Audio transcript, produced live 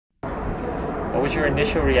What was your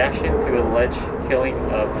initial reaction to the alleged killing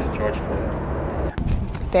of George Floyd?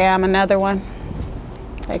 Damn, another one.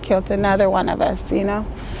 They killed another one of us, you know?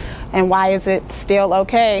 And why is it still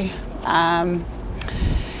okay?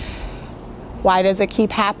 Why does it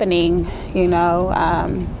keep happening, you know?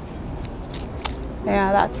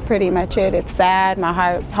 Yeah, that's pretty much it. It's sad. My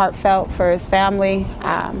heartfelt for his family.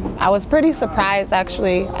 I was pretty surprised,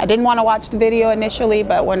 actually. I didn't want to watch the video initially,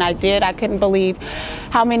 but when I did, I couldn't believe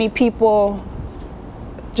how many people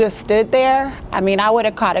just stood there. I mean, I would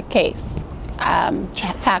have caught a case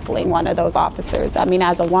tackling one of those officers. I mean,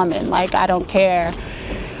 as a woman, like, I don't care.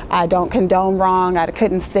 I don't condone wrong. I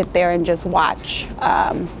couldn't sit there and just watch.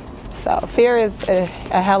 So fear is a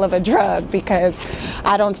hell of a drug, because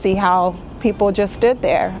I don't see how people just stood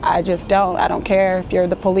there. I just don't. I don't care if you're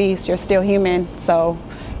the police, you're still human. So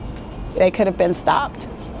they could have been stopped.